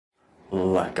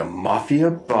Like a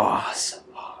mafia boss,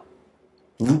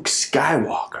 Luke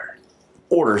Skywalker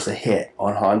orders a hit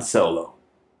on Han Solo.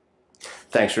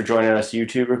 Thanks for joining us,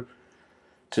 YouTuber.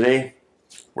 Today,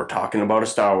 we're talking about a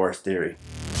Star Wars theory.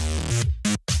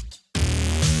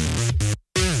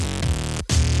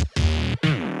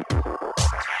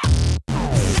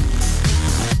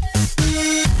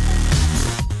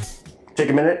 Take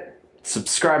a minute,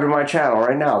 subscribe to my channel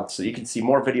right now so you can see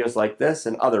more videos like this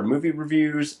and other movie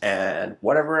reviews and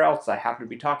whatever else I happen to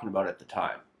be talking about at the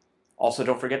time. Also,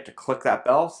 don't forget to click that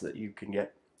bell so that you can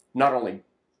not only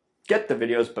get the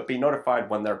videos, but be notified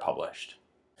when they're published.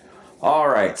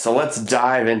 Alright, so let's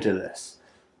dive into this.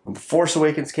 When The Force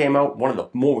Awakens came out, one of the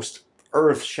most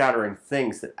earth-shattering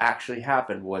things that actually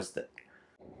happened was that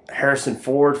Harrison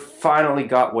Ford finally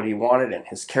got what he wanted and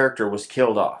his character was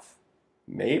killed off.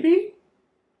 Maybe?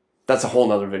 That's a whole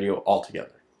nother video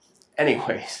altogether.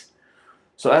 Anyways,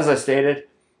 so as I stated,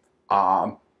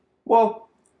 I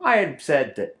had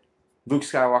said that Luke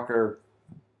Skywalker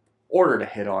ordered a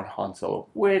hit on Han Solo,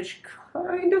 which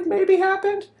kind of maybe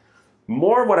happened.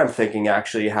 More what I'm thinking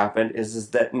actually happened is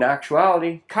that in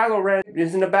actuality, Kylo Ren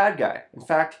isn't a bad guy. In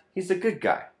fact, he's a good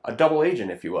guy, a double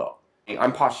agent, if you will.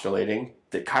 I'm postulating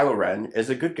that Kylo Ren is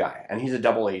a good guy, and he's a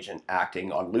double agent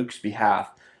acting on Luke's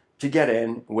behalf to get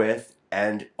in with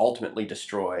and ultimately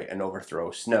destroy and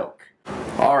overthrow Snoke.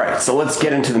 Alright, so let's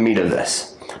get into the meat of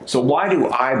this. So why do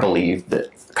I believe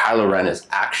that Kylo Ren is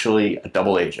actually a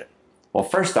double agent? Well,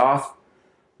 first off,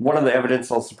 one of the evidence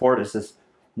I'll support is this: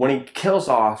 when he kills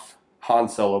off Han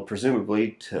Solo,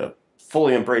 presumably to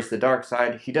fully embrace the dark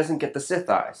side, he doesn't get the Sith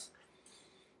eyes.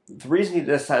 The reason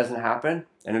this hasn't happened,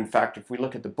 and in fact, if we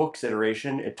look at the book's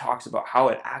iteration, it talks about how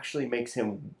it actually makes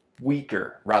him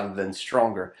weaker rather than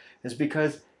stronger, is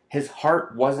because his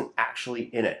heart wasn't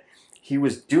actually in it. He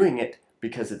was doing it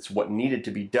because it's what needed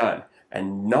to be done,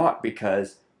 and not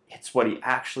because it's what he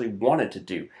actually wanted to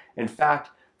do. In fact,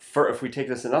 if we take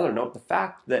this another note, the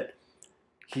fact that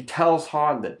he tells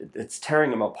Han that it's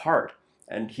tearing him apart,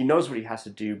 and he knows what he has to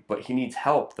do, but he needs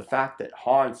help. The fact that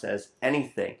Han says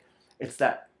anything, it's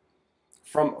that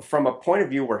from a point of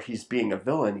view where he's being a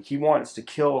villain, he wants to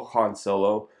kill Han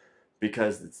Solo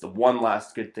because it's the one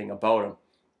last good thing about him.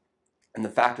 And the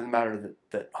fact of the matter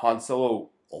that Han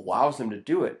Solo allows him to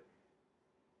do it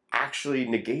actually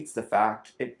negates the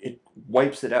fact, it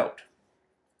wipes it out.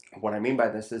 What I mean by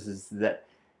this is that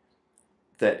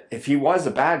if he was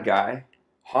a bad guy,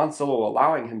 Han Solo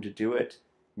allowing him to do it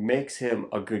makes him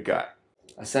a good guy.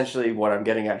 Essentially what I'm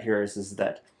getting at here is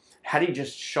that had he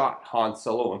just shot Han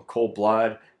Solo in cold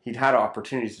blood, he'd had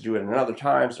opportunities to do it in other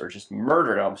times, or just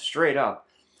murdered him straight up,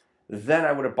 then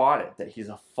I would have bought it, that he's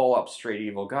a full-up straight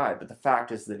evil guy. But the fact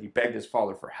is that he begged his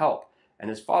father for help, and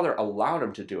his father allowed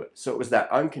him to do it. So it was that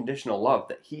unconditional love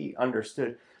that he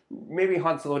understood. Maybe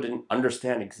Han Solo didn't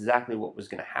understand exactly what was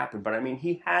going to happen, but I mean,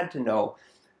 he had to know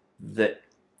that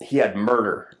he had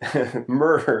murder,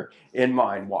 murder in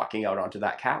mind walking out onto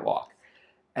that catwalk.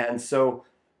 And so,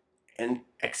 in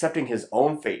accepting his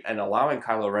own fate and allowing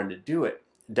Kylo Ren to do it,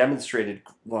 demonstrated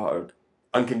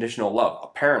unconditional love, a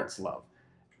parent's love.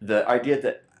 The idea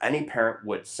that any parent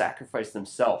would sacrifice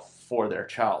themselves for their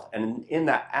child. And in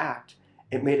that act,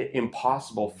 it made it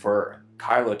impossible for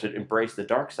Kylo to embrace the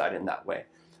dark side in that way.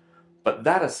 But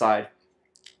that aside,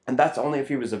 and that's only if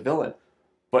he was a villain.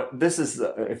 But this is,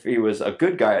 if he was a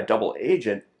good guy, a double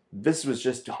agent, this was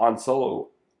just Han Solo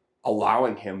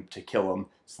allowing him to kill him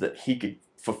so that he could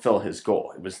fulfill his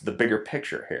goal. It was the bigger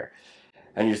picture here.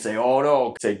 And you say, oh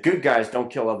no, say good guys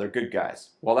don't kill other good guys.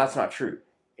 Well, that's not true.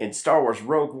 In Star Wars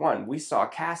Rogue One, we saw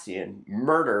Cassian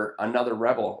murder another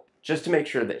rebel just to make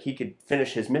sure that he could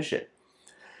finish his mission.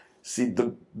 See,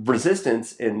 the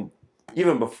resistance,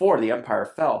 even before the Empire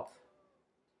fell,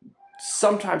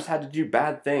 sometimes had to do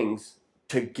bad things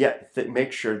to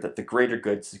make sure that the greater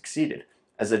good succeeded.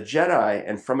 As a Jedi,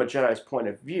 and from a Jedi's point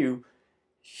of view,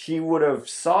 he would have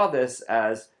saw this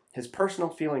as his personal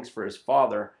feelings for his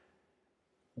father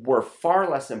were far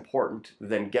less important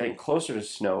than getting closer to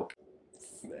Snoke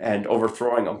and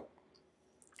overthrowing him.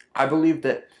 I believe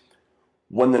that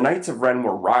when the Knights of Ren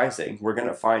were rising, we're going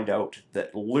to find out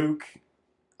that Luke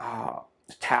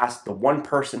tasked the one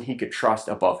person he could trust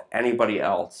above anybody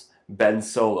else, Ben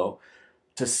Solo,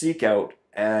 to seek out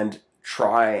and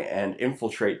try and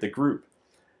infiltrate the group.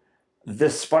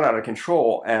 This spun out of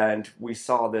control, and we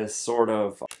saw this sort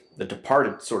of the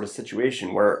Departed sort of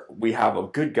situation where we have a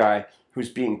good guy who's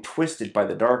being twisted by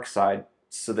the dark side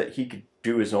so that he could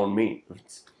do his own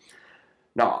means.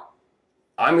 Now,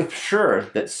 I'm sure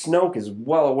that Snoke is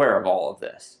well aware of all of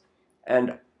this.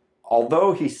 And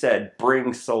although he said,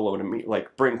 bring Solo to me,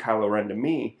 like bring Kylo Ren to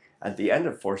me, at the end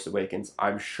of Force Awakens,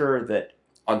 I'm sure that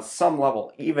on some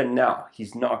level, even now,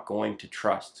 he's not going to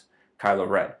trust Kylo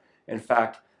Ren. In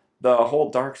fact, the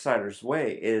whole Darksiders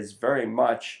way is very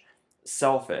much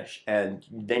selfish, and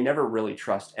they never really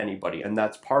trust anybody, and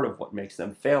that's part of what makes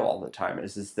them fail all the time,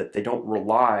 is that they don't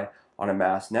rely on a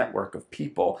mass network of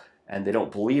people, and they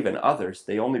don't believe in others.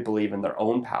 They only believe in their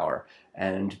own power,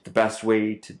 and the best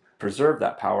way to preserve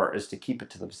that power is to keep it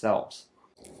to themselves.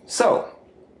 So,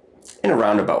 in a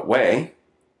roundabout way,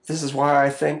 this is why I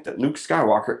think that Luke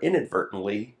Skywalker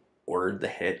inadvertently ordered the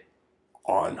hit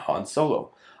on Han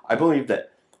Solo. I believe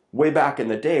that way back in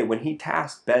the day when he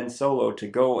tasked Ben Solo to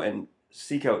go and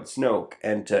seek out Snoke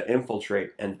and to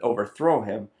infiltrate and overthrow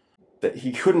him, that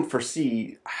he couldn't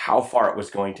foresee how far it was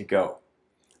going to go.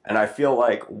 And I feel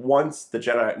like once the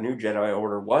new Jedi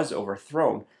Order was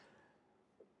overthrown,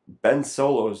 Ben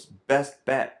Solo's best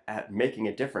bet at making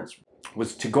a difference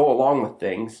was to go along with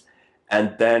things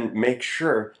and then make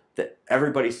sure that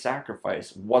everybody's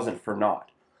sacrifice wasn't for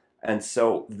naught. And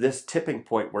so this tipping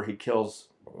point where he kills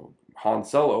Han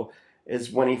Solo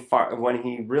is when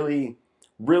he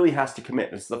really has to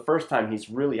commit. It's the first time he's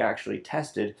really actually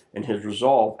tested in his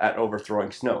resolve at overthrowing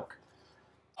Snoke.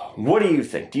 What do you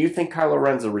think? Do you think Kylo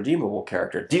Ren's a redeemable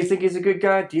character? Do you think he's a good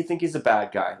guy? Do you think he's a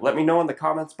bad guy? Let me know in the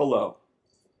comments below.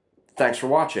 Thanks for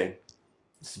watching.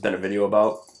 This has been a video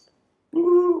about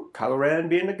Kylo Ren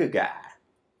being a good guy.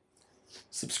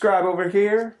 Subscribe over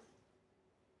here.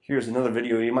 Here's another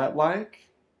video you might like.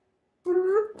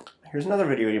 Here's another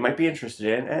video you might be interested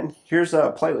in. And here's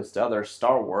a playlist of other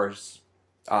Star Wars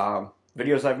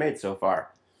videos I've made so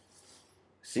far.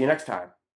 See you next time.